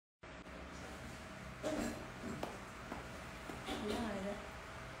Iya nggak ada.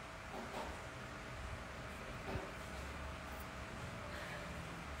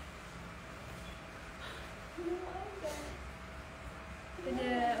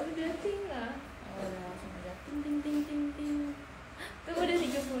 Udah tinggal. Oh, udah langsung aja. Ting. Tuh udah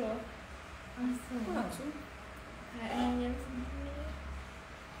 30. Langsung. Kayaknya segini.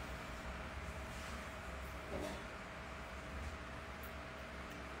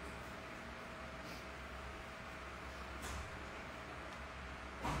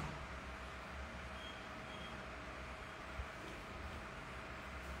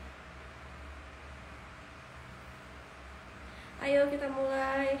 Ayo kita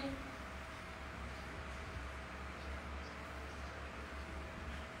mulai.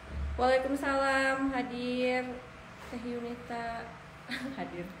 Waalaikumsalam, hadir Teh Yunita.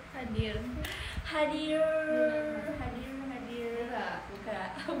 Hadir.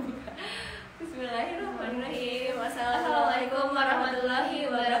 Buka. Bismillahirrahmanirrahim. Assalamualaikum warahmatullahi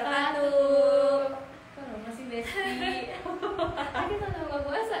wabarakatuh. Kalau masih besti. Ini kan buka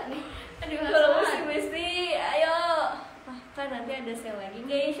puasa nih. Kalau masih besti, ayo. Kan nanti ada sale lagi.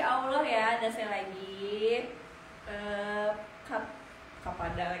 Nggak, insya Allah ya ada sale lagi.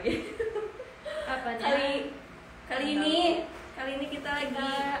 Kapan ada lagi? Kali ini kita lagi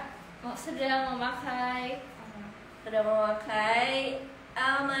sedang memakai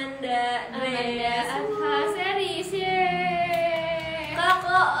Amanda dress series. Kok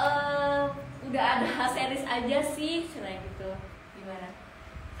udah ada series aja sih, cina gitu. Gimana?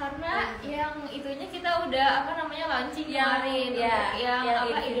 Karena yang itunya kita udah launching kemarin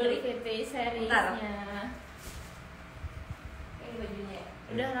yang Idul Fitri seriesnya. Ini bajunya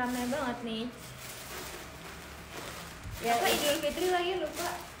udah rame banget nih. Ya, Idul Fitri lagi lupa.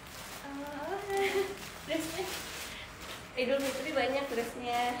 Dressnya Idul Fitri banyak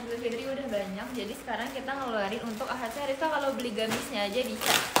dressnya. Idul Fitri udah banyak, jadi sekarang kita ngeluarin untuk ahad series. Kalau beli gamisnya aja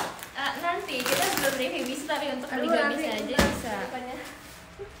bisa. Nanti kita belum review bisa, tapi untuk beli gamisnya aja bisa.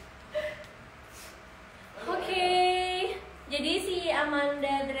 Oke, jadi si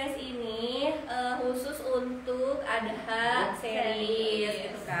Amanda dress ini khusus untuk Adha series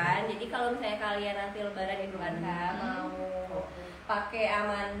gitu kan. Jadi kalau misalnya kalian nanti Lebaran Idul Adha mau pakai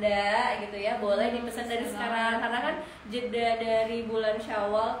Amanda gitu ya, boleh dipesan dari sekarang, karena kan jeda dari bulan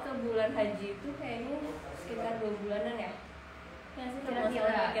Syawal ke bulan Haji itu kayaknya sekitar 2 bulanan ya.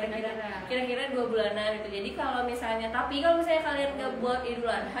 Kira-kira 2 bulanan gitu. Jadi kalau misalnya kalian nggak buat Idul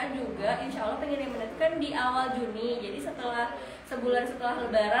Adha juga, insya Allah pengiriman itu kan di awal Juni. Jadi sebulan setelah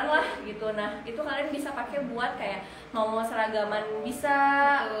Lebaran lah gitu. Nah itu kalian bisa pakai buat kayak mau seragaman bisa,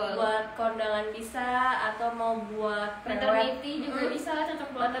 betul, buat kondangan bisa, atau mau buat maternity juga bisa, cocok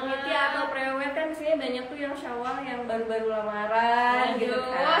buat maternity atau prewed kan biasanya banyak tuh yang Syawal yang baru-baru lamaran gitu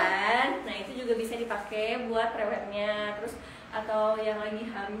kan. Nah itu juga bisa dipakai buat prewednya, terus atau yang lagi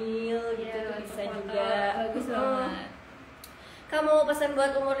hamil gitu ya, bisa juga. Bagus banget. Kamu pesan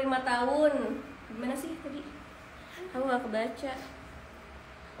buat umur 5 tahun. Gimana sih tadi? Kamu gak kebaca.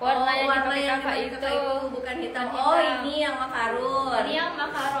 Warna yang kakak itu bukan hitam. Oh, ini yang makaron. Ini yang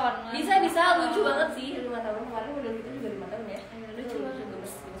makaron. Bisa lucu banget sih 5 tahun. Kemarin udah kita juga 5 tahun ya. Lucu banget.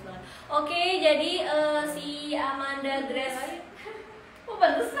 Oke, jadi si Amanda dress. Oh,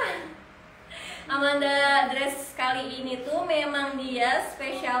 pantesan. Amanda dress kali ini tuh memang dia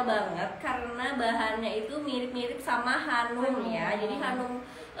spesial banget karena bahannya itu mirip-mirip sama Hanum ya. Jadi Hanum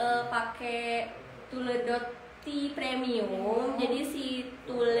pakai tule doti premium. Jadi si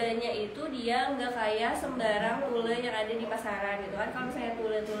tulenya itu dia nggak kayak sembarang tule yang ada di pasaran gitu kan. Kalau misalnya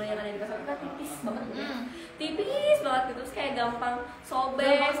tule-tule yang ada di pasaran kan tipis banget gitu. Tipis banget gitu, terus kayak gampang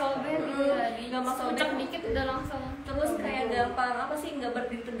sobek. Gampang sobek dikit udah langsung. Terus kayak gampang nggak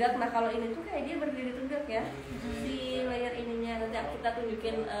berdiri tegak. Nah kalau ini tuh kayak dia berdiri tegak ya. Si layer ininya nanti kita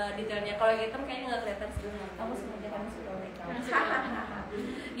tunjukin detailnya. Kalau yang hitam kayaknya nggak kelihatan sih. Kamu sengaja kan suka mereka.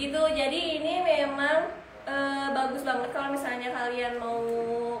 Gitu. Jadi ini memang bagus banget kalau misalnya kalian mau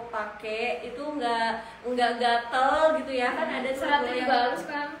pakai itu nggak gatel gitu ya, kan ada seratnya bagus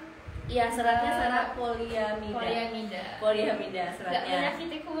kan. Iya, seratnya serat poliamida seratnya.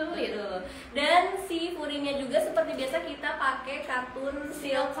 Menyakiti kulit. Dan si furinya juga seperti biasa kita pakai katun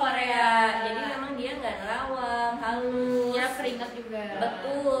silk Korea. Jadi memang dia nggak nerawang, halus. Nyerap keringat juga.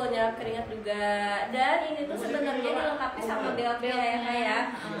 Betul, nyerap keringat juga. Dan ini tuh sebenarnya dilengkapi sama beltnya ya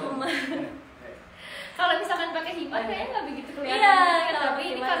kayak. Cuma kalau misalkan pakai hijab kayaknya nggak begitu kelihatan. Iya, tapi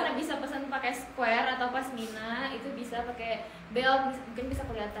ini karena bisa pesan pakai square atau pasmina, itu bisa pakai belt, mungkin bisa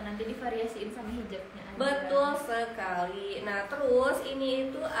kelihatan nanti divariasiin sama hijabnya aja. Betul sekali. Nah terus ini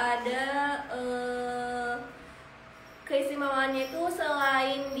itu ada keistimewaannya itu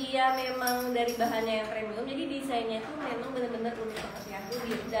selain dia karena memang dari bahannya yang premium, jadi desainnya tuh memang bener-bener unik banget ya. Tuh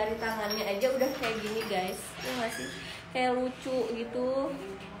dari tangannya aja udah kayak gini guys, ya nggak sih? Kayak lucu gitu.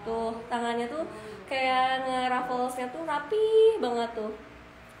 Tuh tangannya tuh kayak nge-rufflesnya tuh rapi banget tuh,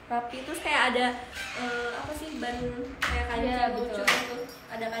 rapi. Terus kayak ada apa sih, ban kayak kancing lucu gitu,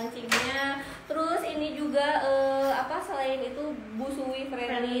 ada kancingnya. Terus ini juga apa, selain itu busui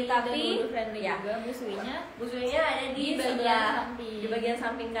friendly tapi friendly ya, juga busuinya ada di sebelah di bagian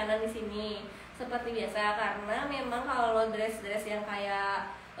samping kanan di sini seperti biasa, karena memang kalau dress yang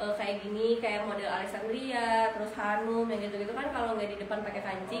kayak gini, kayak model Alexandria, terus Hanum yang gitu-gitu kan, kalau nggak di depan pakai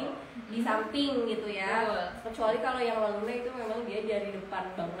kancing, di samping gitu ya. Kecuali kalau yang Laluna itu memang dia dari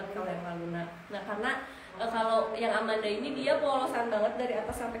depan banget kalau yang Laluna. Nah karena kalau yang Amanda ini dia polosan banget dari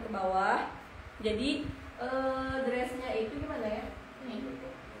atas sampai ke bawah. Jadi dressnya itu gimana ya?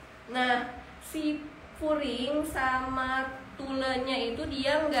 Nah si furing sama tulenya itu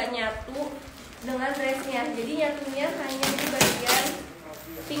dia nggak nyatu dengan dressnya. Jadi nyatunya hanya di bagian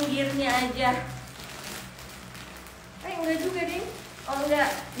pinggirnya aja. Enggak juga ding. Oh enggak,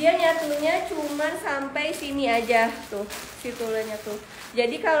 dia nyatunya cuman sampai sini aja tuh, si tulenya tuh.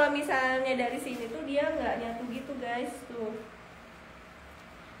 Jadi kalau misalnya dari sini tuh dia nggak nyatu gitu guys tuh.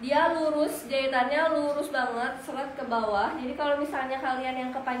 Dia lurus, jahitannya lurus banget, seret ke bawah. Jadi kalau misalnya kalian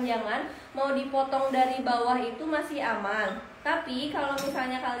yang kepanjangan mau dipotong dari bawah itu masih aman. Tapi kalau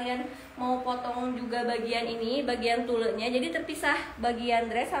misalnya kalian mau potong juga bagian ini, bagian tulenya, jadi terpisah bagian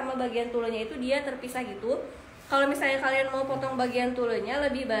dress sama bagian tulenya itu dia terpisah gitu. Kalau misalnya kalian mau potong bagian tulenya,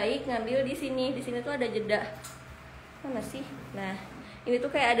 lebih baik ngambil di sini. Di sini tuh ada jeda. Mana sih? Nah, ini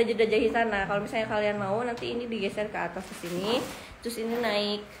tuh kayak ada jeda jahitan. Nah, kalau misalnya kalian mau nanti ini digeser ke atas ke sini, terus ini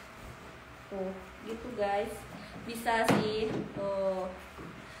naik. Tuh, gitu guys. Bisa sih. Tuh.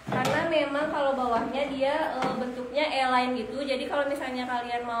 Karena memang kalau bawahnya dia bentuknya E-line gitu. Jadi kalau misalnya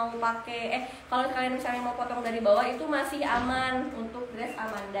kalian mau pakai kalau kalian misalnya mau potong dari bawah itu masih aman untuk dress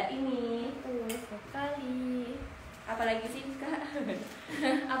Amanda ini. Sekali. Apalagi sih Kak?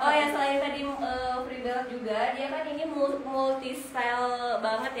 Oh ya, selain tadi free belt juga, dia kan ini multi style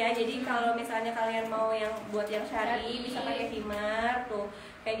banget ya. Jadi kalau misalnya kalian mau yang buat yang syari bisa pakai himar tuh.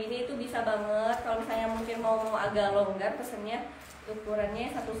 Kayak gini itu bisa banget. Kalau misalnya mungkin mau agak longgar, pesennya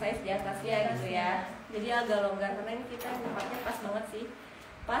ukurannya satu size di atasnya gitu ya. Jadi agak longgar karena ini kita tempatnya pas banget sih.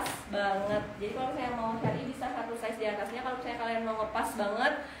 Pas banget. Jadi kalau saya mau cari bisa satu size di atasnya. Kalau misalnya kalian mau ngepas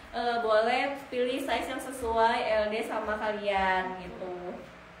banget, boleh pilih size yang sesuai LD sama kalian gitu.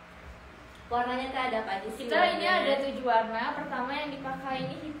 Warnanya tuh ada apa aja sih? Kita ini ada 7 warna. Pertama yang dipakai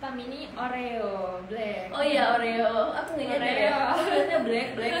ini hitam, ini Oreo black. Oh iya Oreo. Aku nggak nyadar ya. Ternyata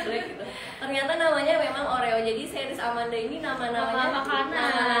black gitu. Ternyata namanya memang Oreo. Jadi series Amanda ini nama-namanya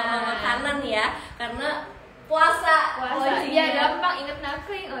nama makanan ya. Karena puasa. Iya gampang inget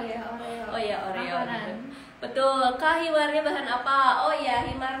NAQI. Oh iya Oreo. Betul. Kak, himarnya bahan apa? Oh ya,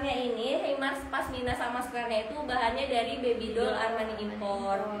 himarnya ini himar pasmina sama square-nya itu bahannya dari baby doll Armani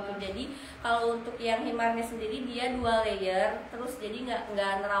impor gitu. Jadi kalau untuk yang himarnya sendiri dia 2 layer, terus jadi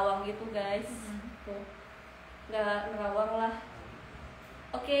nggak nerawang gitu guys. Tuh, nggak nerawang lah.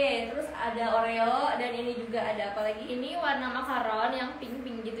 Oke, terus ada Oreo dan ini juga ada apa lagi? Ini warna makaron yang pink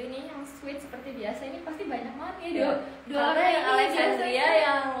gitu, ini yang sweet seperti biasa. Ini pasti banyak banget ya. Dua warna yang Alexandria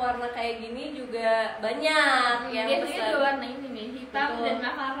yang warna kayak gini juga banyak yang biasanya 2 warna ini nih, hitam dan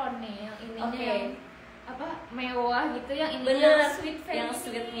makaron nih. Yang ininya yang apa mewah gitu, yang ini yang sweet yang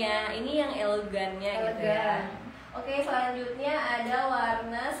sweetnya, ini yang elegannya gitu ya. Oke, selanjutnya ada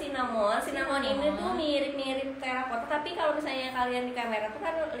warna cinnamon. Cinnamon ini tuh mirip-mirip terakota, tapi kalau misalnya kalian di kamera tuh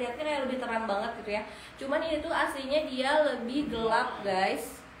kan lihatnya kayak lebih terang banget gitu ya. Cuman ini tuh aslinya dia lebih gelap,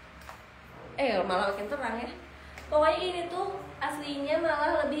 guys. Malah makin terang ya. Pokoknya ini tuh aslinya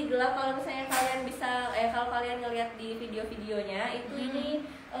malah lebih gelap. Kalau misalnya kalian bisa kalau kalian ngelihat di video-videonya itu ini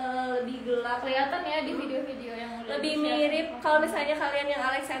lebih gelap. Kelihatan ya di video-video yang lebih mirip. Kalau misalnya kalian yang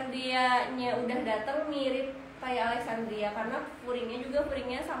Alexandria-nya udah datang mirip kayak Alexandria, karena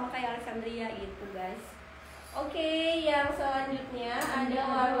furingnya sama kayak Alexandria itu guys. Oke, yang selanjutnya ada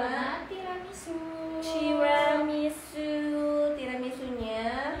warna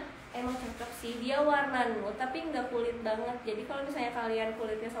tiramisunya emang cocok sih, dia warna nude tapi nggak kulit banget. Jadi kalau misalnya kalian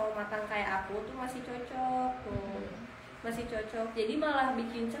kulitnya sama matang kayak aku tuh masih cocok tuh. Masih cocok, jadi malah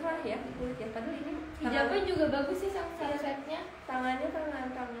bikin cerah ya kulit ya. Padahal ini hijabnya juga bagus sih sama setnya. Tangan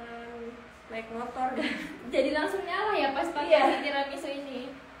naik motor dan jadi langsung nyala ya pas pakai tiramisu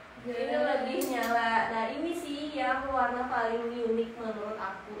ini. Ini lebih nyala. Nah ini sih yang warna paling unik menurut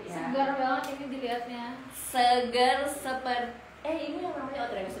aku ya. Segar banget ini dilihatnya. Segar seperti ini yang namanya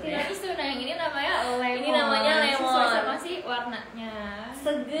tiramisu. Nah yang ini namanya lemon. Ini namanya lemon. Sesuai sama sih warnanya.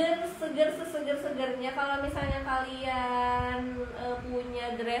 segernya. Kalau misalnya kalian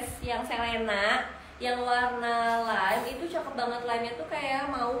punya dress yang Selena yang warna lime, itu cakep banget. Lime-nya tuh kayak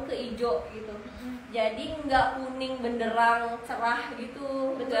mau ke hijau gitu. Jadi nggak kuning benderang cerah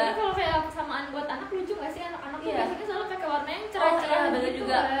gitu. Betulnya kalau kayak samaan buat anak lucu nggak sih? Anak-anak tuh biasanya selalu pakai warna yang cerah-cerah bener gitu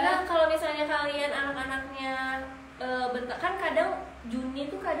juga. kan. Nah kalau misalnya kalian anak-anaknya bentar, kan kadang Juni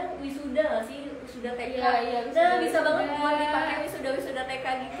tuh kadang wisuda nggak sih, wisuda TK. Nah bisa banget buat dipakai wisuda TK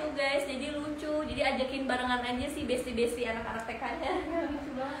gitu guys. Jadi lucu. Jadi ajakin barengan aja sih besti anak-anak TK-nya.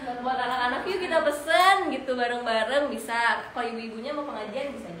 Buat anak-anak yuk kita pesen gitu bareng-bareng bisa. Kalau ibu-ibunya mau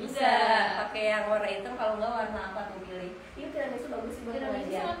pengajian bisa juga. Pakai yang warna hitam, kalau nggak warna apa tuh pilih. Ini tiramisu bagus sih buat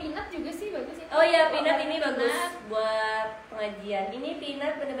pengajian. Sama peanut juga sih bagus sih. Oh iya, peanut ini bagus buat pengajian. Ini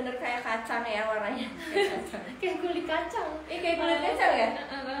peanut bener-bener kayak kacang ya warnanya. Kayak kulit kacang. Kayak kulit kacang ya?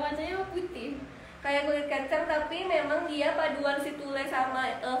 Kalau kacangnya putih. Kayak kulit kacang, tapi memang dia paduan si tule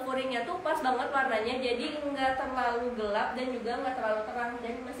sama puringnya tuh pas banget warnanya. Jadi nggak terlalu gelap dan juga nggak terlalu terang,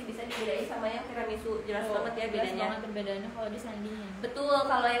 dan masih bisa dibedain sama yang tiramisu. Jelas banget ya bedanya. Jelas banget perbedaannya kalau disandingin. Betul,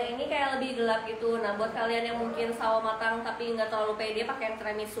 kalau yang ini kayak lebih gelap gitu. Nah buat kalian yang mungkin sawo matang tapi nggak terlalu pede pakai yang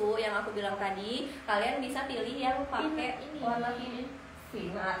tiramisu yang aku bilang tadi, kalian bisa pilih yang pakai warna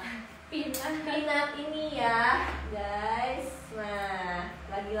peanut ini ya guys. Nah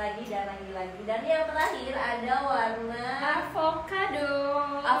lagi-lagi dan yang terakhir ada warna avocado,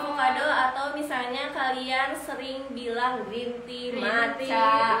 atau misalnya kalian sering bilang green tea,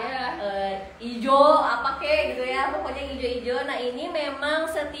 matcha, hijau apa kek gitu ya, pokoknya hijau-hijau. Nah ini memang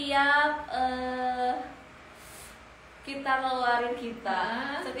setiap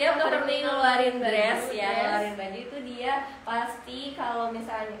setiap seperti ngeluarin dress ya, ngeluarin baju itu dia pasti kalau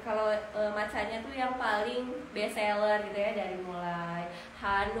misalnya matchanya tuh yang paling best seller gitu ya, dari mulai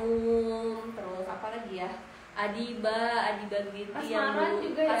Hanum, terus apa lagi ya, Adiba gitu yang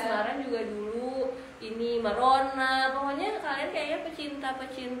dulu, Kasmaran juga dulu, ini Marona, pokoknya kalian kayaknya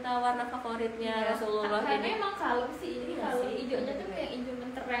pecinta warna favoritnya Rasulullah karena ini. emang kalem sih, jadi kalau hijaunya tuh kayak hijau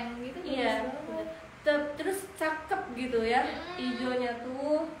mentereng gitu. Iya. Terus cakep gitu ya, hijaunya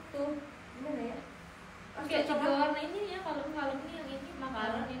tuh gimana ya? Kayak tiga warna ini ya, kalem nih yang ini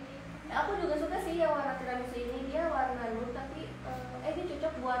makaron ini. Aku juga suka sih yang warna tiramisu ini, dia warna nude tapi ini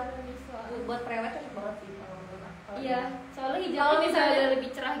cocok buat prewed, cocok banget sih kalau menurut aku. Iya, soalnya hijaunya misalnya lebih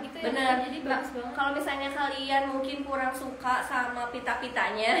cerah gitu ya. Bener. Jadi bagus banget. Kalau misalnya kalian mungkin kurang suka sama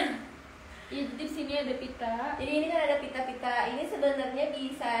pita-pitanya, iya, jadi di sini ada pita. Jadi ini kan ada pita-pita. Ini sebenarnya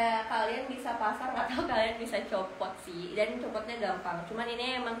kalian bisa pasang atau kalian bisa copot sih. Dan copotnya gampang. Cuman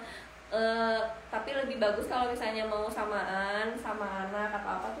ini emang tapi lebih bagus kalau misalnya mau samaan sama anak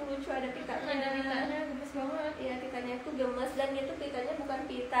atau apa tuh lucu, ada pitanya. Ada pitanya, gemes banget. Iya, pitanya tuh gemes, dan itu pitanya bukan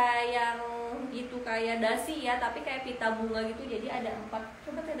pita yang gitu kayak dasi ya, tapi kayak pita bunga gitu. Jadi ada 4.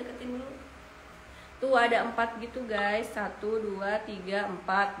 Coba saya deketin dulu. Tuh ada 4 gitu guys, 1, 2, 3,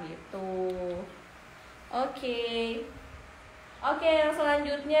 4 gitu. Oke, yang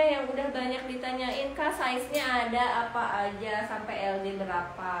selanjutnya yang udah banyak ditanyain, Kak, size-nya ada apa aja, sampai LD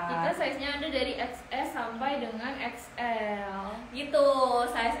berapa? Kita size-nya ada dari XS sampai dengan XL. Gitu,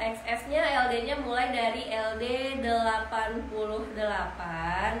 size XS-nya LD-nya mulai dari LD 88,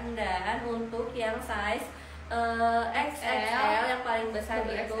 dan untuk yang size XXL yang paling besar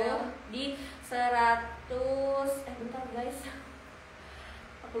itu di 100, bentar guys,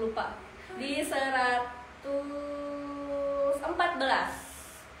 aku lupa, di 114.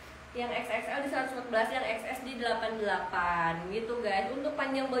 Yang XXL di 114, yang XS di 88 gitu guys. Untuk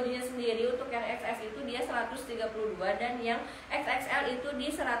panjang bajunya sendiri, untuk yang XS itu dia 132, dan yang XXL itu di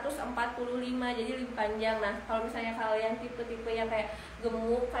 145, jadi lebih panjang. Nah kalau misalnya kalian tipe-tipe yang kayak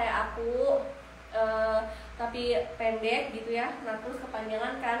gemuk kayak aku, tapi pendek gitu ya, nah terus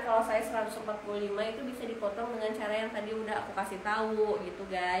kepanjangan kan, kalau saya 145 itu bisa dipotong dengan cara yang tadi udah aku kasih tahu gitu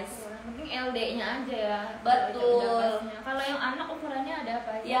guys. Mungkin LD-nya aja ya. Betul. Kalau yang anak ukurannya ada apa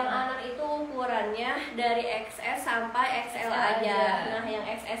aja? Yang anak itu ukurannya dari XS sampai XL aja. Nah yang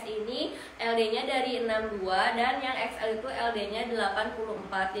XS ini LD-nya dari 62, dan yang XL itu LD-nya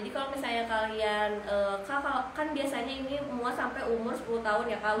 84. Jadi kalau misalnya kalian kan biasanya ini muat sampai umur 10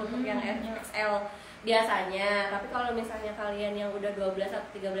 tahun ya kalau untuk yang XL biasanya. Tapi kalau misalnya kalian yang udah 12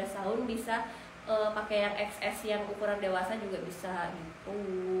 atau 13 tahun bisa pakai yang XS yang ukuran dewasa juga bisa gitu.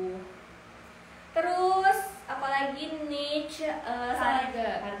 Terus apalagi niche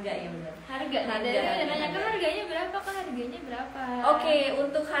harga ya benar. Harga. Nah, dari nanya ke harganya berapa? Oke,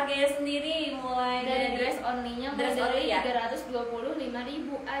 untuk harganya sendiri mulai dari dress only-nya mulai dari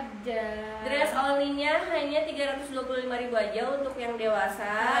 325.000 aja. Dress only-nya hanya 325.000 aja untuk yang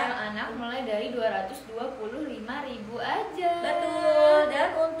dewasa. Yang anak mulai dari 225.000 aja. Betul. Dan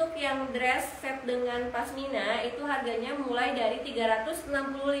untuk yang dress set dengan pasmina itu harganya mulai dari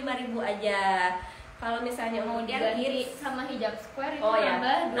 365.000 aja. Kalau misalnya mau diganti sama hijab square itu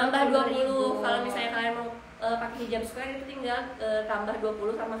nambah 20. Kalau misalnya kalian mau pakai hijab square itu tinggal tambah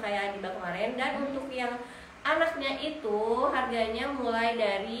 20 sama kayak Adiba kemarin. Dan untuk yang anaknya itu harganya mulai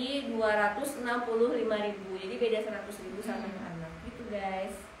dari 265.000. Jadi beda 100.000 sama yang anak gitu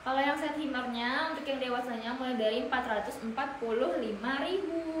guys. Kalau yang set himarnya untuk yang dewasanya mulai dari 445.000,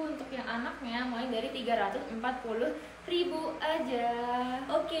 untuk yang anaknya mulai dari 340.000 aja.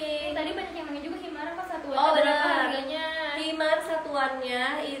 Oke. Tadi banyak yang nanya juga himar kok satuannya berapa harganya? Himar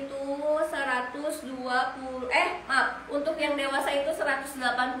satuannya itu 120 untuk yang dewasa itu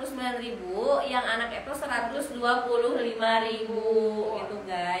 189.000, yang anak itu 125.000 itu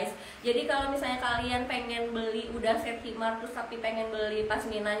guys. Jadi kalau misalnya kalian pengen beli udah set himar terus tapi pengen beli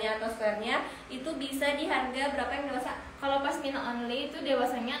pasminanya atau square-nya itu bisa di harga berapa yang dewasa? Kalau pasmina only itu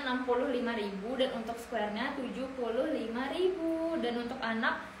dewasanya 65.000 dan untuk square-nya 75.000, dan untuk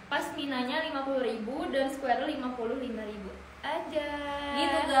anak pasminanya 50.000 dan square 55.000 aja.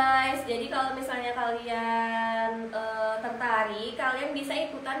 Gitu guys. Jadi kalau misalnya kalian tertarik, kalian bisa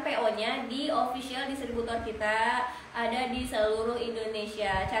ikutan PO-nya di official distributor kita, ada di seluruh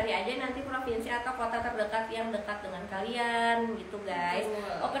Indonesia. Cari aja nanti provinsi atau kota terdekat yang dekat dengan kalian gitu guys.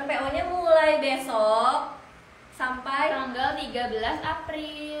 Open PO-nya mulai besok sampai tanggal 13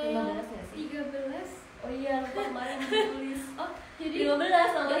 April. 15 ya sih? 13. Oh iya, lupa kemarin ditulis. Jadi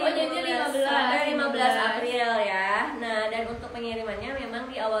 15 sampai 15 April ya. Nah, dan untuk pengirimannya memang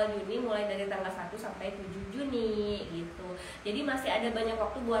di awal Juni mulai dari tanggal 1 sampai 7 Juni gitu. Jadi masih ada banyak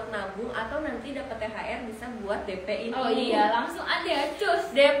waktu buat nabung atau nanti dapat THR bisa buat DP-in. Oh iya, langsung ada cus.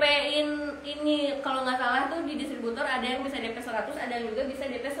 DP-in ini kalau nggak salah tuh di distributor ada yang bisa DP 100, ada yang juga bisa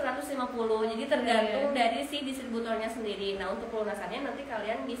DP 150. Jadi tergantung dari si distributornya sendiri. Nah, untuk pelunasannya nanti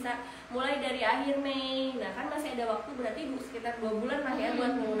kalian bisa mulai dari akhir Mei. Nah, kan masih ada waktu berarti sekitar 2 bulan lah ya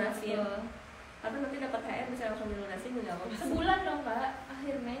buat melunasin. Atau nanti dapat THR bisa langsung dilunasin nggak apa-apa. Sebulan dong Kak,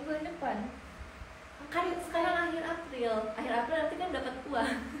 akhir Mei bulan depan. Kan sekarang akhir April nanti kan dapat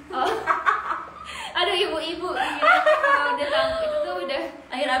uang. Oh. Aduh ibu-ibu, kalau udah itu tuh udah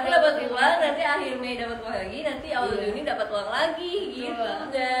akhir April dapat uang, nanti akhir Mei dapat uang lagi, nanti awal Juni dapat uang lagi gitu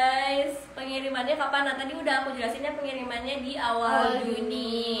guys. Pengirimannya kapan? Nah, tadi udah aku jelasinnya pengirimannya di awal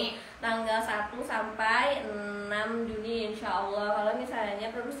Juni. Tanggal 1 sampai 6 Juni insya Allah. Kalau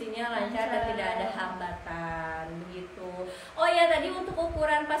misalnya produksinya lancar dan tidak ada hambatan begitu. Oh ya, tadi untuk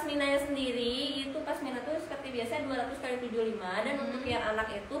ukuran pasminanya sendiri itu pasmina tuh seperti biasa 200x75 dan untuk yang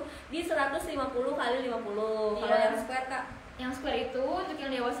anak itu di 150x50. Kalau yang square Kak? Yang square itu untuk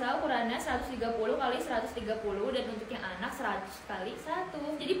yang dewasa ukurannya 130x130 dan untuk yang anak 100x1.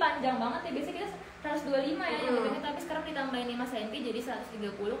 Jadi panjang banget ya, biasanya kita 125 ya tapi sekarang ditambahin 5 cm jadi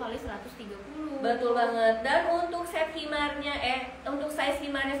 130x130. Betul banget. Dan untuk set himarnya untuk size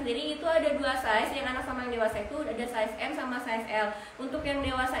himarnya sendiri itu ada 2 size, yang anak sama yang dewasa itu ada size M sama size L. Untuk yang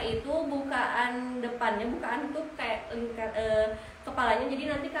dewasa itu bukaan depannya, bukaan itu kayak kepalanya, jadi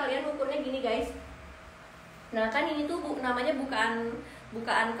nanti kalian ukurnya gini guys. Nah, kan ini tuh namanya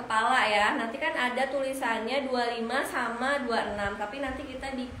bukaan kepala ya. Nanti kan ada tulisannya 25 sama 26, tapi nanti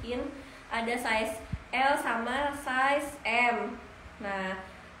kita bikin ada size L sama size M. Nah,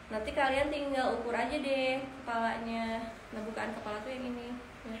 nanti kalian tinggal ukur aja deh kepalanya. Nah, bukaan kepala tuh yang ini,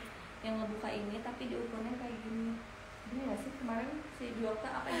 yang ngebuka ini, tapi diukurnya kayak gini. Ini nggak sih kemarin si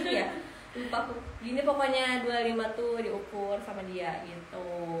Juokta apa gitu ya? Lupa aku. Gini pokoknya 25 tuh diukur sama dia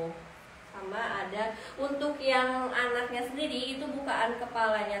gitu. Sama ada untuk yang anaknya sendiri itu bukaan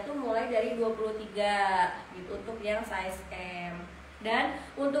kepalanya tuh mulai dari 23 gitu untuk yang size M. Dan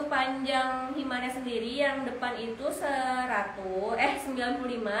untuk panjang himarnya sendiri yang depan itu 95,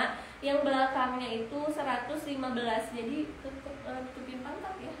 yang belakangnya itu 115. Jadi tutupin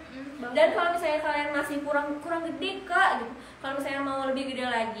pantat ya. Dan kalau misalnya kalian masih kurang gede Kak gitu. Kalau misalnya mau lebih gede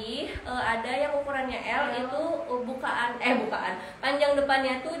lagi, ada yang ukurannya L itu bukaan panjang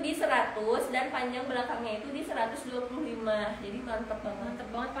depannya tuh di 100 dan panjang belakangnya itu di 125. Jadi mantep banget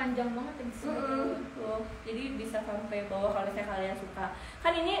panjang banget ya. Jadi bisa sampai bawah kalau misalnya kalian suka.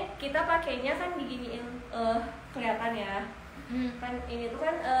 Kan ini kita pakainya kan diginiin kelihatan ya. Kan ini tuh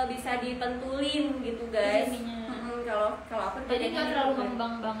kan bisa dipentulin gitu guys. Kalau aku jadi nggak terlalu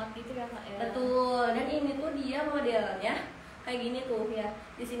ngembang banget gitu ya Kak ya. Betul. Dan ini tuh dia modelnya kayak gini tuh ya.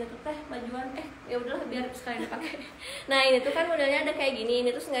 Di sini tuh teh majuan ya udahlah biar sekalian dipakai. Nah, ini tuh kan modelnya ada kayak gini. Ini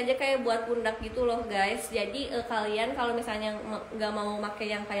tuh sengaja kayak buat pundak gitu loh, guys. Jadi kalian kalau misalnya nggak mau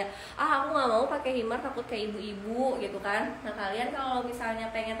pakai yang kayak aku nggak mau pakai himar takut kayak ibu-ibu gitu kan. Nah, kalian kalau misalnya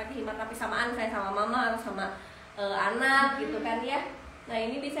pengen pakai himar tapi samaan kayak sama mama atau sama anak gitu kan ya. Nah,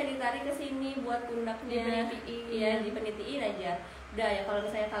 ini bisa ditarik ke sini buat pundaknya. Iya, dipenitiin aja. Udah ya, kalau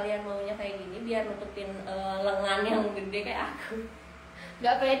misalnya kalian maunya kayak gini biar nutupin lengan yang gede kayak aku.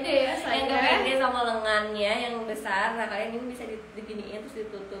 Nggak pede ya saya. Nggak pede sama lengannya yang besar. Nah, kalian ini bisa diginiin terus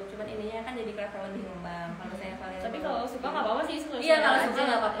ditutup. Cuman ininya kan jadi kelihatan lebih ngembang. Kalau saya kalian. Tapi kalau suka nggak apa-apa sih. Iya, kalau suka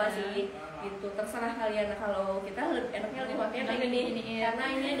nggak apa-apa sih. Gitu, terserah kalian. Nah, kalau kita enaknya lebih pakai kayak gini. Karena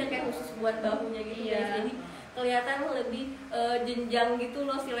ini ada kayak khusus buat bahunya gitu guys. Jadi kelihatan lebih jenjang gitu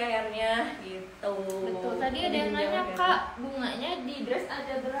loh si lehernya gitu. Betul. Tadi ada yang nanya Kak, bunganya di dress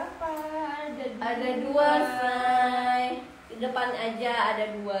ada berapa? Ada 2 say. Di depan aja ada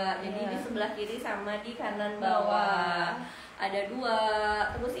 2. Jadi di sebelah kiri sama di kanan bawah. Ada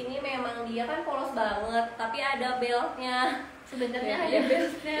 2. Terus ini memang dia kan polos banget, tapi ada beltnya. Sebenarnya ada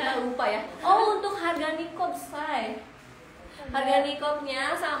beltnya. Kita lupa ya. Oh, untuk harga niqab say. Harga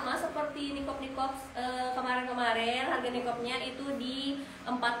niqabnya sama seperti niqab kemarin-kemarin. Harga niqabnya itu di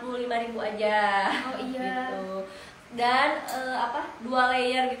 45.000 aja. Oh iya. Gitu. Dan 2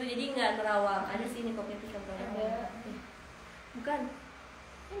 layer gitu, jadi nggak terawang. Ada sih niqabnya tuh contohnya. Bukan?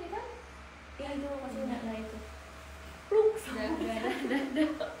 Ini kan? Ya itu maksudnya. Nah itu. Pluk.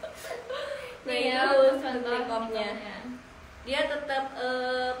 Nah itu untuk niqabnya. Dia tetap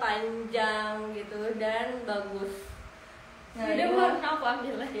panjang gitu dan bagus. Nah, beda warna aku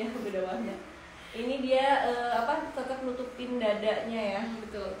ambil lah ya, beda warna. Ini dia tetap nutupin dadanya ya.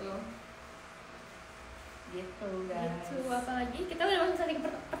 Betul tuh. Gitu guys. Gitu, apalagi kita udah masuk sesi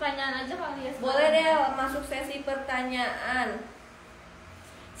pertanyaan aja kali ya. Boleh deh masuk sesi pertanyaan.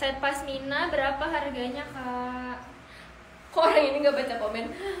 Set pasmina berapa harganya Kak? Kok orang ini nggak baca komen?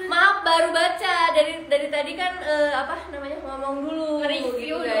 Maaf, baru baca dari tadi kan ngomong dulu, review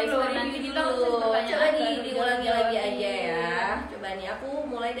gitu, guys. dulu. Nanti dulu. Coba diulangi lagi aja ya. Coba nih, aku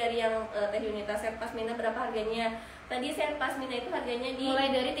mulai dari yang Teh Yunita. Set pasmina berapa harganya? Tadi set pasmina itu harganya mulai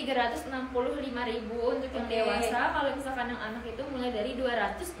dari 365.000 untuk yang dewasa. Kalau misalkan yang anak itu mulai dari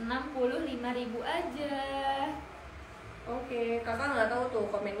 265.000 aja. Oke, kakak nggak tahu tuh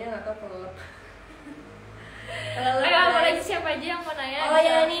komennya, nggak tahu tuh. Apalagi siapa aja yang mau nanya? Oh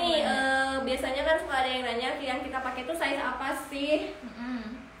ya ini nih, biasanya kan suka ada yang nanya yang kita pakai itu size apa sih?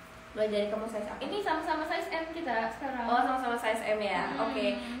 Boleh jadi kamu size apa? Ini sama-sama size M kita sekarang. Oh, sama-sama size M ya.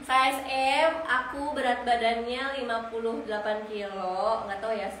 Oke. Size M, aku berat badannya 58 kilo. Nggak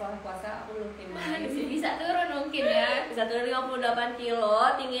tahu ya, setelah puasa aku belum timbang. Bisa turun mungkin ya. Bisa turun 58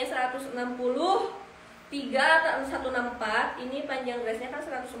 kilo, tingginya 160. 3 atau 164. Ini panjang dressnya kan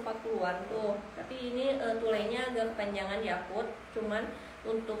 140-an tuh. Tapi ini tulainya agak kepanjangan di akut. Cuman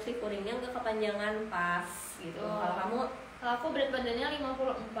untuk si kuringnya agak kepanjangan pas gitu. Kalau kamu? Kalau aku berat badannya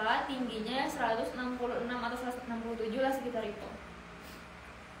 54, tingginya 166 atau 167 lah sekitar itu.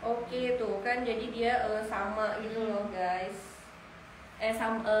 Oke tuh kan, jadi dia sama gitu loh guys.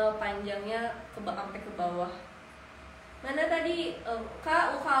 Panjangnya sampai ke bawah. Mana tadi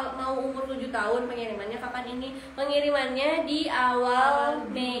Kak mau umur 7 tahun pengirimannya kapan ini? Pengirimannya di awal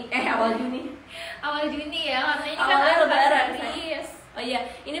Mei, awal Juni. Awal Juni ya, karena ini awalnya kan lebaran. Yes. Oh iya,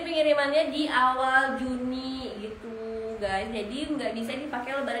 ini pengirimannya di awal Juni gitu guys. Jadi nggak bisa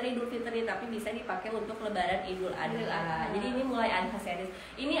dipakai lebaran Idul Fitri, tapi bisa dipakai untuk lebaran Idul Adha. Jadi ini mulai Adha series.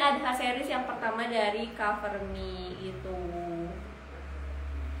 Ini Adha series yang pertama dari Cover Me itu.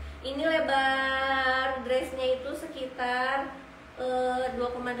 Ini lebar dressnya itu sekitar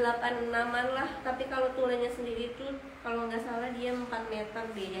 2,86an lah. Tapi kalau tulanya sendiri itu kalau nggak salah dia 4 meter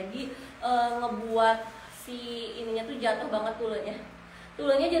deh. Jadi ngebuat si ininya tuh jatuh banget tulanya.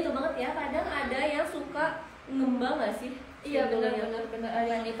 Tulanya jatuh banget ya. Kadang ada yang suka ngembang nggak sih? Iya benar.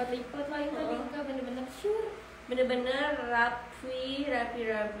 Ada yang lipat-lipat lah itu enggak bener-bener sure. Bener-bener rapi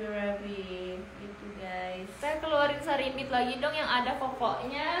gitu guys. Saya keluarin sarimit lagi dong yang ada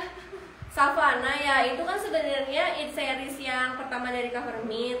kokoknya. Savana ya, itu kan sebenarnya it series yang pertama dari Cover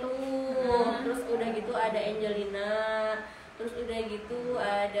Me tuh. Terus udah gitu ada Angelina. Terus udah gitu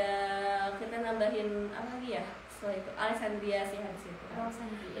ada kita nambahin apa lagi ya? Setelah itu Alexandria sih habis itu.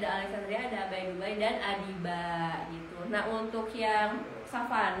 Ada Alexandria, ada Abai Dubai dan Adiba gitu. Nah, untuk yang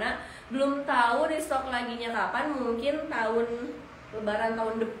Savana belum tahu di stok laginya kapan, mungkin tahun Lebaran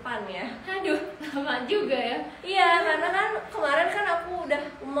tahun depan ya. Aduh, lama juga ya. Iya, karena kan kemarin kan aku udah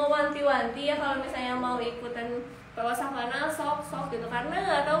mau wanti-wanti ya kalau misalnya mau ikutan PO Savana sok gitu, karena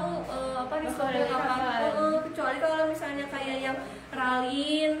nggak tahu apa diskonnya kapan. Kecuali kalau misalnya kayak yang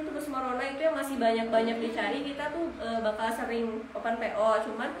Ralin terus Morona itu yang masih banyak dicari, kita tuh bakal sering open PO.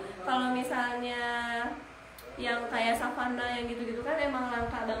 Cuman kalau misalnya yang kayak Savana yang gitu-gitu kan emang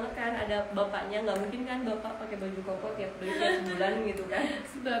langka banget kan, ada bapaknya, nggak mungkin kan bapak pakai baju koko tiap bulan gitu kan.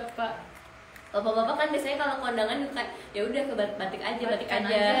 Bapak-bapak kan biasanya kalau kondangan juga ya udah ke batik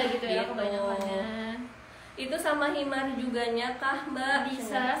aja gitu ya kebanyakannya. Itu sama himar juganya kah Mbak?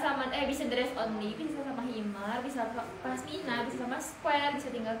 Bisa sama bisa dress only, bisa sama himar, bisa pasmina, bisa sama square,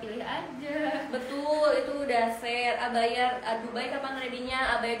 bisa tinggal pilih aja. Betul, itu udah set. Abaya Dubai kapan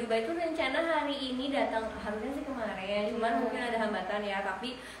ready-nya? Abaya Dubai itu rencana hari ini datang, harusnya sih kemarin, cuman mungkin ada hambatan ya.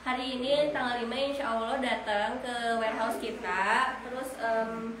 Tapi hari ini tanggal 5 insya Allah datang ke warehouse kita. Terus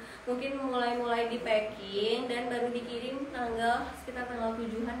mungkin mulai di packing dan baru dikirim sekitar tanggal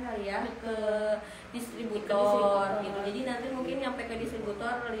 7-an kali ya ke distributor gitu. Jadi nanti mungkin nyampe ke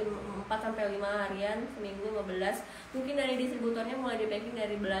distributor 4-5 harian, seminggu 15. Mungkin dari distributornya mulai di packing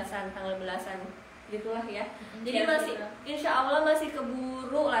dari tanggal belasan gitulah ya. Jadi masih insya Allah masih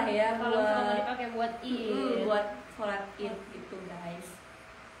keburu lah ya kalau mau dipakai buat buat sholat Id gitu guys.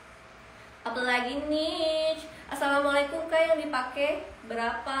 Apalagi nih, assalamualaikum Kak, yang dipakai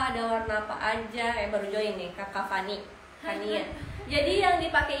berapa, ada warna apa aja? Baru join nih Kakak Fania. Jadi yang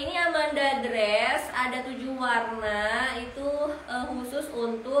dipakai ini Amanda dress, ada 7 warna, itu khusus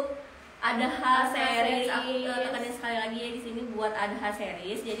untuk ADH series. Aku tekanin sekali lagi ya di sini buat ADH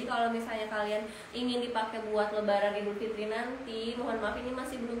series. Jadi kalau misalnya kalian ingin dipakai buat Lebaran Idul Fitri nanti, mohon maaf ini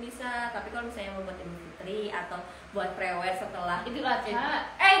masih belum bisa. Tapi kalau misalnya mau buat Idul Fitri atau buat pre-wear setelah Idul Adha,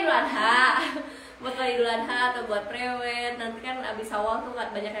 buat Idul Adha atau buat pre-wear nanti kan abis awal tuh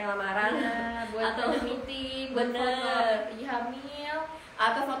banyak yang lamaran buat atau meeting, buat foto hamil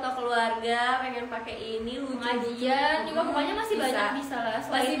atau foto keluarga pengen pakai ini lucu pengajian juga, pokoknya masih bisa. banyak bisa lah.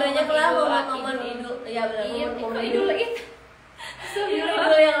 Masih banyak lah momen-momen Idul ya benar, momen Idul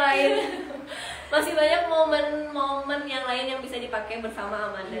yang lain. Masih banyak momen-momen yang lain yang bisa dipakai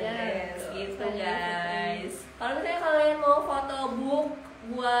bersama Amanda Dress gitu guys. Kalau misalnya kalian mau foto book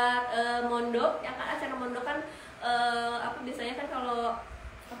buat mondok, ya kan acara mondok kan apa biasanya kan kalau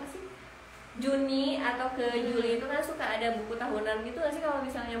apa sih Juni atau ke Juli itu kan suka ada buku tahunan gitu nggak sih? Kalau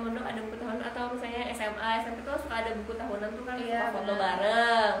misalnya mondok ada buku tahunan, atau misalnya SMA, SMP itu suka ada buku tahunan tuh kan, suka foto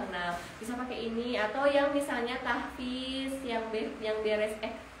bareng. Nah bisa pakai ini, atau yang misalnya tahfiz yang beres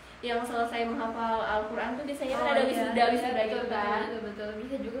yang selesai menghafal Al-Quran tuh biasanya kan ada wisuda gitu kan. Betul.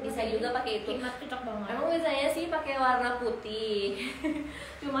 Bisa juga pakai itu. Cocok banget. Emang biasanya sih pakai warna putih.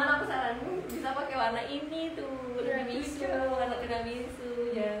 Cuman aku saranin bisa pakai warna ini tuh, warna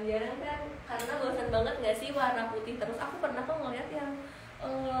tiramisu. Jarang-jarang kan, karena bosan banget nggak sih warna putih terus. Aku pernah kok ngeliat yang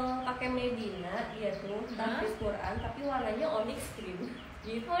pakai Medina, dia tuh tahfiz Quran tapi warnanya onyx green.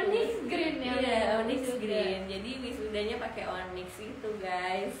 Gitu. Onyx green ya. Iya, onyx green. Jadi wisudanya pakai onyx itu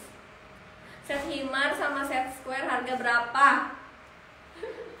guys. Set himar sama set square harga berapa?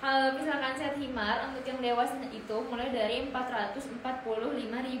 Kalau misalkan set himar untuk yang dewasa itu mulai dari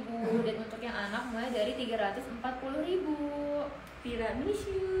 445.000 dan untuk yang anak mulai dari 340.000.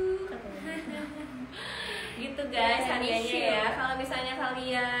 Tiramisu katanya. Gitu guys hadiahnya ya. Kalau misalnya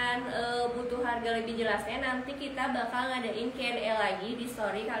kalian butuh harga lebih jelasnya, nanti kita bakal ngadain Q&A lagi di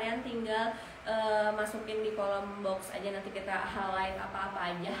story. Kalian tinggal masukin di kolom box aja, nanti kita highlight apa-apa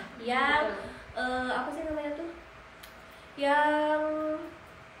aja yang apa sih namanya tuh, yang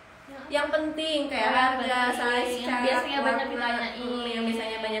penting kayak harga, size, yang biasanya banyak ditanyain, yang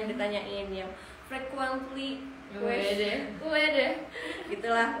biasanya banyak ditanyain, yang frequently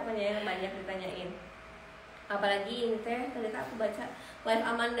gitulah pokoknya yang banyak ditanyain. Apalagi ini tadi aku baca live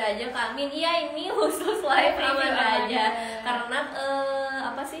Amanda aja Kak Min. Iya, ini khusus live Amanda aja karena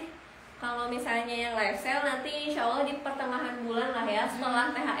apa sih, kalau misalnya yang live sale nanti insya Allah di pertengahan bulan lah ya,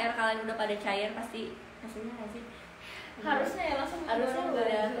 setelah THR kalian udah pada cair pasti hasilnya nggak sih? Harusnya ya langsung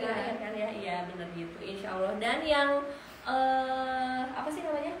udah THR kan ya. Iya bener gitu insya Allah. Dan yang apa sih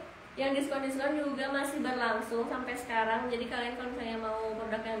namanya, yang diskon juga masih berlangsung sampai sekarang. Jadi kalian kalau misalnya mau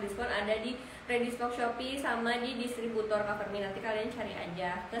produk yang diskon ada di Ready Stock Shopee sama di distributor Coverme, nanti kalian cari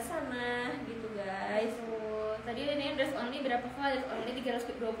aja ke sana gitu guys. Tadi ini dress only berapa kali? Dress only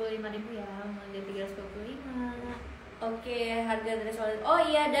 325.000 ya, mulai dari 325. Oke, harga dress only. Oh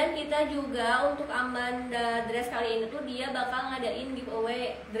iya, dan kita juga untuk Amanda dress kali ini tuh dia bakal ngadain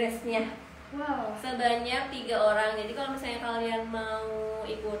giveaway dressnya. Wow. Sebanyak 3 orang. Jadi kalau misalnya kalian mau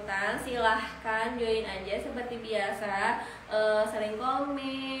ikutan, silahkan join aja seperti biasa. Sering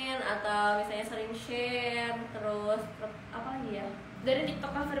komen atau misalnya sering share, terus apa lagi ya? Dari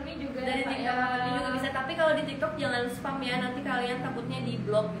TikTok Cover Me juga. Dari TikTok Cover Me juga bisa. Tapi kalau di TikTok jangan spam ya. Nanti kalian takutnya di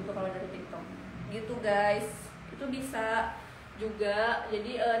blok gitu kalau dari TikTok. Gitu guys. Itu bisa juga.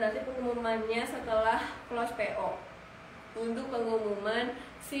 Jadi nanti pengumumannya setelah close PO. Untuk pengumuman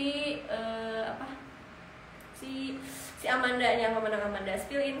si Amandanya, pemenang Amanda.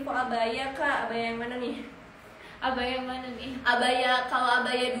 Spill info abaya Kak, abaya yang mana nih? Abaya yang mana nih? Abaya, kalau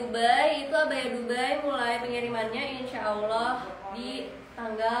abaya Dubai itu abaya Dubai mulai pengirimannya insya Allah di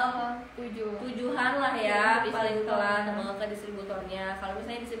tanggal 7-an lah ya, paling telat ke distributornya. Kalau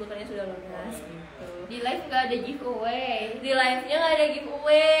misalnya distributornya sudah lunas gitu. Di live nggak ada giveaway. Di live-nya nggak ada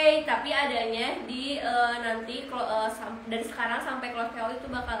giveaway, tapi adanya di nanti dari sekarang sampai close PO itu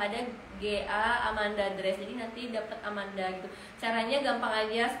bakal ada GA Amanda Dress. Jadi nanti dapat Amanda gitu. Caranya gampang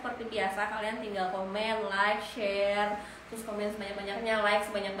aja seperti biasa, kalian tinggal komen, like, share, terus komen sebanyak-banyaknya, like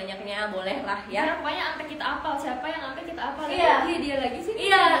sebanyak-banyaknya, boleh lah ya. Ya, pokoknya sampai kita apal, siapa yang sampai kita apal. Iya. Dia lagi sih.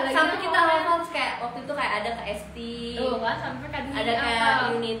 Iya, sampai kita hafal kayak waktu itu kayak ada Kak Esti. Tuh kan sampai Kak Dwi ada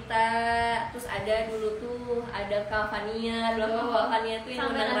kayak Yunita, terus ada dulu tuh ada Kak Fania, Kak Fania tuh yang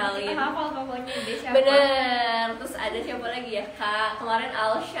ngenalin. Kita hafal pokoknya dia siapa. Bener, terus ada siapa lagi ya Kak? Kemarin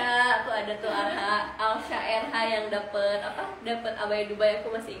Alsha tuh ada tuh Alsha RH yang dapet abaya Dubai, aku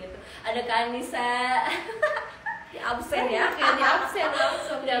masih inget tuh. Ada Kak Anissa. Di absen ya, kayak di absen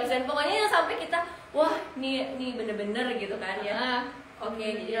langsung. Di absen pokoknya yang sampai kita wah nih bener-bener gitu kan ya. Oke,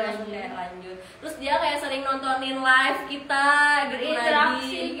 jadi langsung kayak lanjut. Terus dia kayak sering nontonin live kita,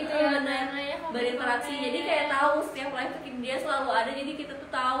 berinteraksi gitu ya, berinteraksi. Jadi kayak tahu setiap live tuh dia selalu ada, jadi kita tuh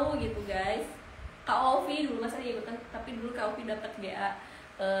tahu gitu guys. Kak Ovi dulu masa dia ikutan, tapi dulu Kak Ovi dapat GA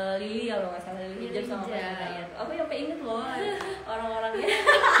Lili kalau nggak salah, Lili Hijab sama Pengiriman. Aku sampai inget loh orang-orangnya.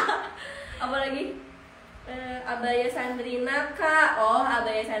 Apalagi abaya Sandrina Kak. Oh,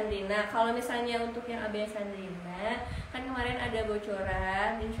 abaya Sandrina. Kalau misalnya untuk yang abaya Sandrina, kan kemarin ada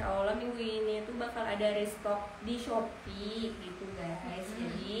bocoran. Insya Allah minggu ini tuh bakal ada restock di Shopee gitu guys.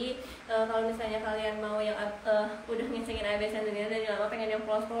 Jadi kalau misalnya kalian mau yang udah ngecengin abaya Sandrina dari lama, pengen yang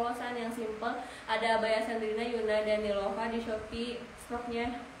polos-polosan, yang simple, ada abaya Sandrina, Yuna dan Nilova di Shopee. Stoknya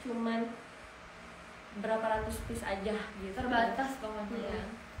cuman berapa ratus piece aja gitu. Terbatas pokoknya.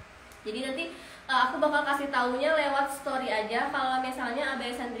 Jadi nanti aku bakal kasih taunya lewat story aja kalau misalnya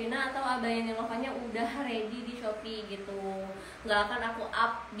abaya Sandrina atau abaya Nilovanya udah ready di Shopee gitu. Nggak akan aku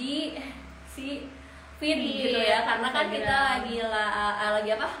up di si feed gitu ya, karena kan kita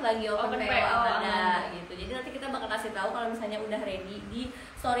lagi open PO ada gitu. Jadi nanti kita bakal kasih tahu kalau misalnya udah ready di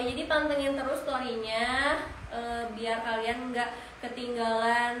story. Jadi pantengin terus storynya biar kalian nggak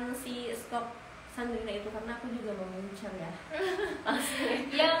ketinggalan si stok Sandrina itu, karena aku juga mau ngincer ya.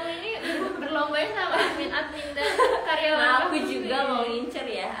 Yang ini berlomba sama admin dan karyawan. Nah, aku juga mau ngincer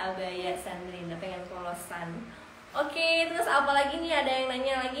ya abaya Sandrina, pengen polosan. Oke, terus apa lagi nih? Ada yang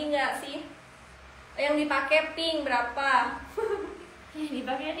nanya lagi nggak sih? Yang dipakai pink berapa?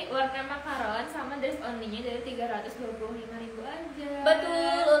 Dipakai nih warna makaron sama dress only-nya dari 325.000 aja.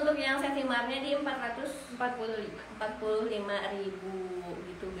 Betul, untuk yang setimarnya di 445.000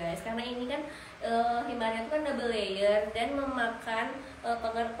 gitu guys. Karena ini kan himarnya itu kan double layer dan memakan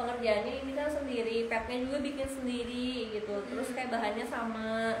pengerjaannya ini kan sendiri, petnya juga bikin sendiri gitu. Terus kayak bahannya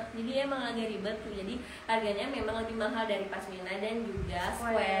sama, jadi emang agak ribet tuh. Jadi harganya memang lebih mahal dari pasmina dan juga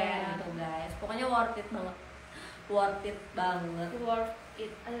square gitu guys. Pokoknya worth it banget. Worth it banget. Worth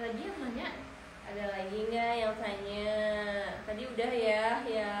it. Ada lagi yang nanya? Ada lagi nggak yang tanya? Tadi udah ya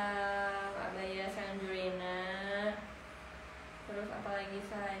yang abaya Sandrina. Terus apa lagi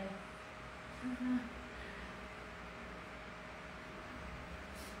say?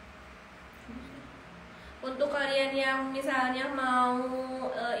 Untuk kalian yang misalnya mau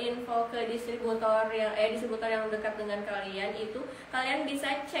info ke distributor yang dekat dengan kalian, itu kalian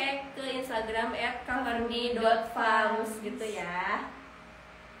bisa cek ke Instagram @coverme.farms gitu ya.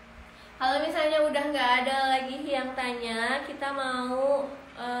 Kalau misalnya udah nggak ada lagi yang tanya, kita mau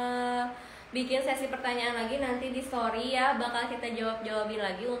bikin sesi pertanyaan lagi nanti di story ya, bakal kita jawabin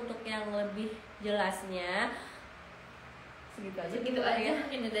lagi untuk yang lebih jelasnya. Segitu aja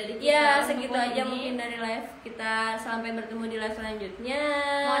mungkin dari kita. Ya, segitu aja mungkin dari live kita. Sampai bertemu di live selanjutnya.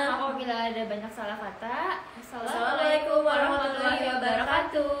 Mohon maaf bila ada banyak salah kata. Assalamualaikum warahmatullahi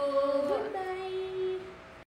wabarakatuh.